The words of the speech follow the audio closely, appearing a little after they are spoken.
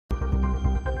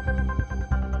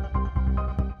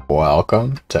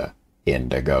Welcome to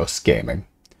Indigos Gaming.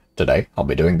 Today I'll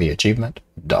be doing the achievement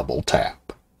Double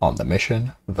Tap on the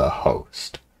mission The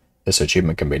Host. This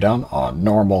achievement can be done on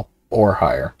normal or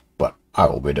higher, but I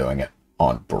will be doing it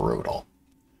on brutal.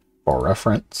 For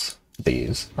reference,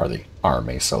 these are the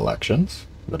army selections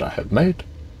that I have made,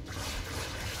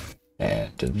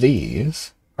 and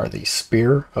these are the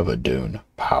Spear of Adun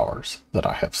powers that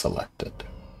I have selected.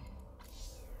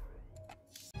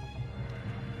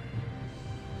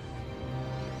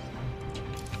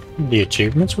 The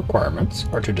achievement's requirements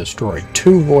are to destroy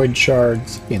 2 Void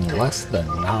Shards in less than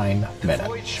 9 minutes.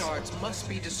 Void Shards must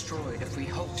be destroyed if we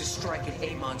hope to strike at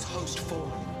Amon's host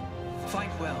form. Fight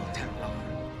well, Templar.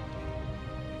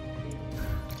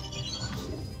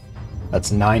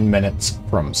 That's 9 minutes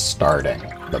from starting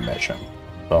the mission,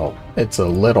 so it's a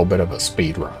little bit of a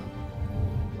speed run.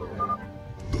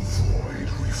 The void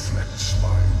reflects my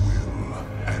will,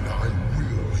 and I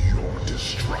will your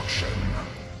destruction.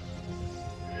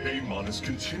 Amon is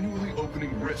continually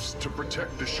opening rifts to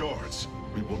protect the shards.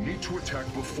 We will need to attack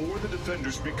before the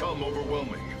defenders become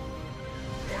overwhelming.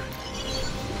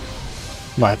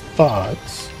 My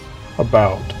thoughts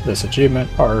about this achievement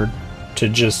are to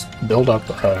just build up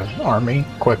an army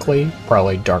quickly,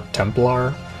 probably Dark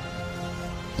Templar,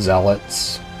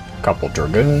 Zealots, a couple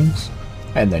Dragoons,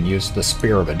 and then use the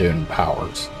Spear of Adun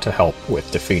powers to help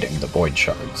with defeating the Void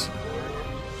Shards.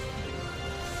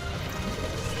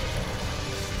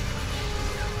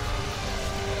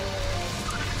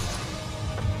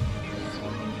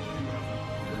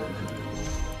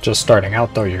 Just starting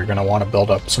out though, you're going to want to build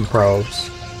up some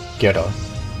probes, get a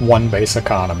 1 base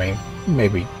economy,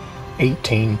 maybe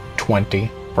 18,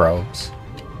 20 probes.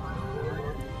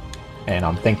 And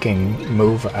I'm thinking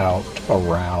move out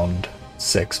around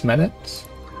 6 minutes,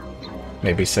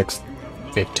 maybe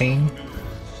 6:15.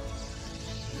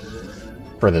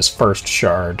 For this first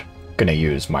shard, I'm going to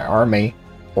use my army,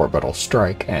 Orbital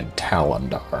Strike, and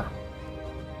Talandar.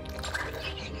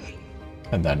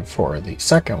 And then for the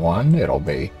second one, it'll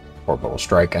be Orbital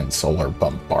Strike and Solar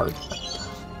Bombardment.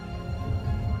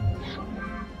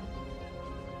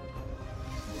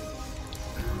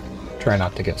 Try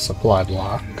not to get supply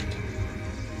blocked,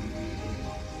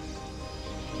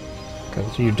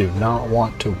 because you do not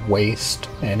want to waste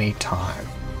any time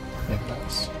in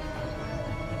this.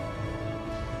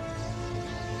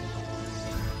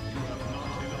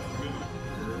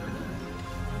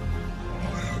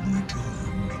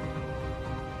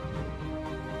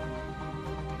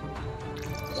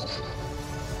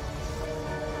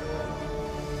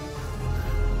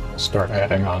 Start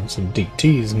adding on some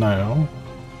DTs now.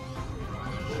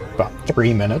 About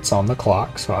 3 minutes on the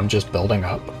clock, so I'm just building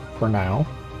up for now.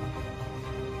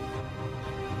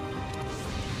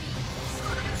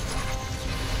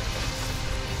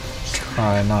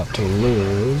 Try not to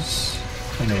lose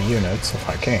any units if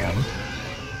I can.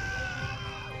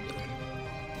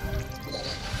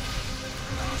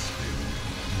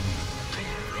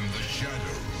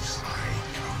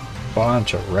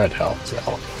 Bunch of red health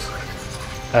zealots.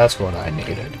 That's what I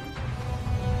needed.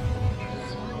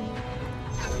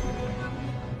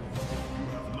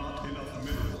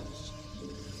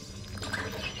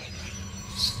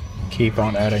 Keep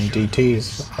on adding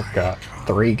DTs. I've got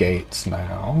 3 gates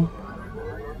now.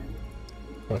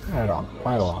 But add on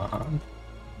pylon.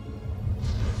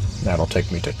 That'll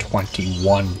take me to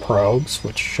 21 probes,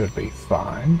 which should be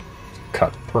fine.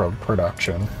 Cut probe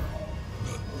production.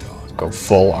 Let's go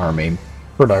full army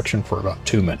production for about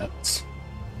 2 minutes.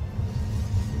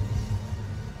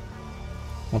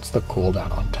 What's the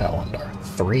cooldown on Talandar?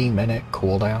 3-minute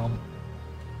cooldown?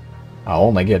 I'll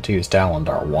only get to use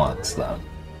Talandar once then.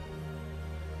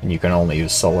 And you can only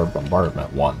use Solar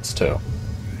Bombardment once too.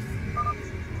 I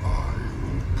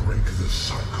will break the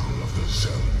cycle of the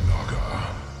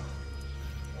Zelnaga.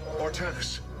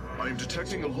 Artanis, I am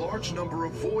detecting a large number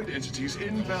of void entities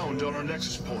inbound on our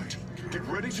nexus point. Get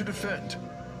ready to defend.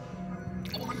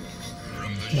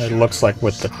 It looks like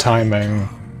with the timing,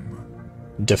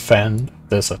 defend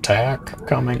this attack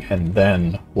coming, and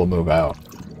then we'll move out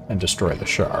and destroy the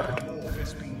shard.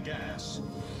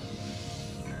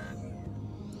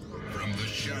 From the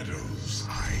shadows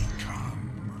I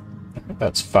come.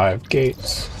 That's 5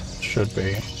 gates. Should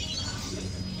be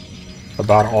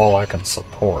about all I can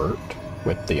support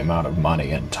with the amount of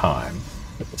money and time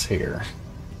that's here.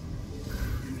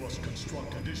 You must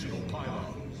construct additional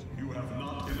pylons. You have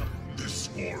not enough. This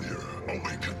warrior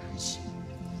awakens.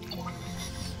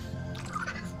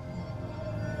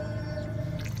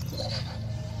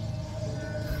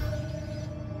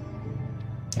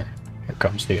 Here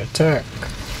comes the attack.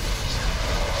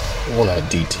 Oh,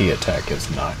 that DT attack is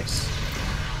nice.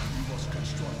 You must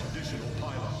construct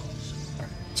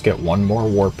Let's get one more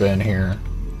warp in here.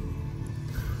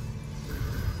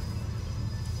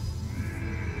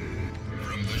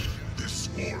 This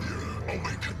warrior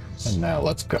awakens. And now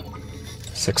let's go.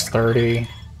 6:30.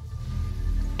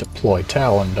 Deploy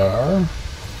Talandar.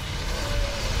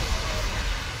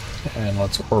 And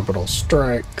let's orbital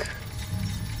strike.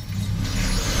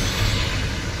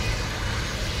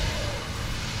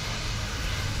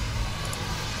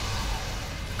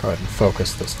 Go ahead and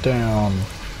focus this down.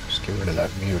 Just get rid of that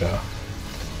Muta.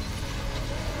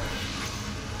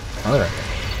 Alright.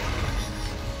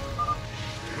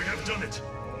 We have done it!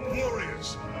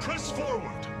 Warriors, press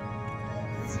forward!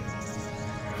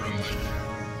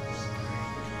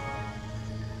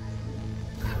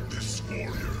 This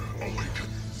warrior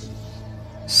awakens.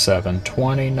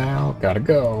 7:20 now. Gotta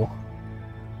go.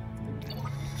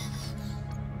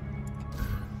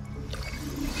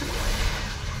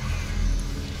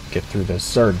 Get through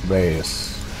this Zerg base.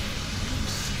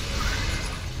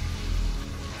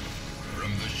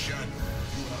 From the shadow,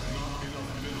 you have not enough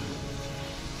minerals.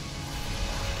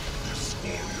 This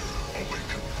warrior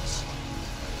awakens.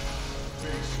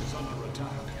 Base is under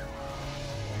attack.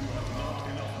 You have not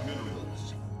enough minerals.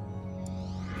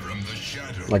 From the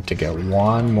shadow. I'd like to get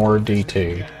one more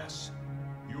DT. Gas.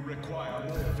 You require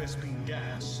more Vespene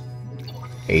gas.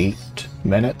 8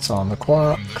 minutes on the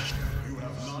clock. You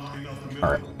have not enough minerals.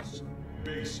 Alright,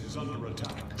 Base is under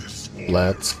attack.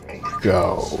 let's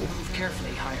go. Move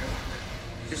carefully, Higher.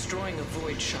 Destroying a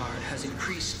Void Shard has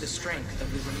increased the strength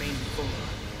of the remaining 4.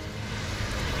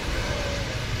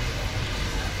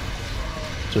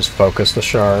 Just focus the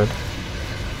shard.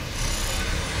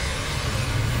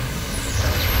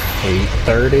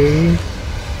 8:30.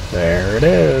 There it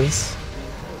is.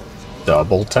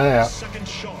 Double tap. Second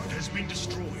shard has been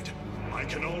destroyed. I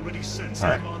can already sense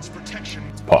Alright. Amon's protection.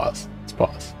 Pause. Let's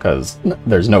pause. Because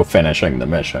there's no finishing the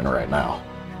mission right now.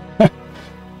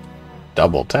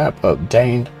 Double tap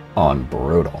obtained on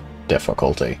brutal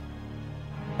difficulty.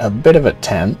 A bit of a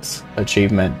tense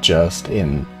achievement just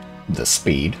in the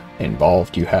speed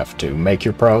involved. You have to make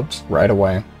your probes right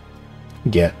away,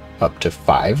 get up to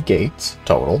 5 gates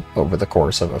total over the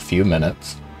course of a few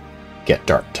minutes, get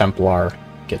Dark Templar,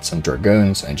 get some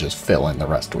Dragoons, and just fill in the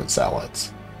rest with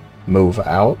Zealots. Move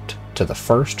out to the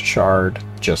first shard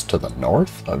just to the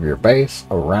north of your base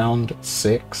around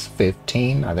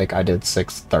 6:15. I think I did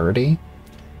 6:30.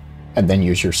 And then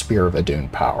use your Spear of Adun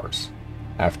powers.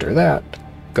 After that,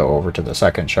 go over to the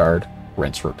second shard,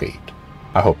 rinse, repeat.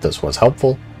 I hope this was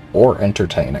helpful or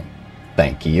entertaining.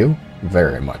 Thank you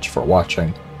very much for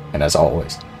watching, and as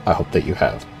always, I hope that you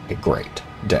have a great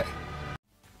day.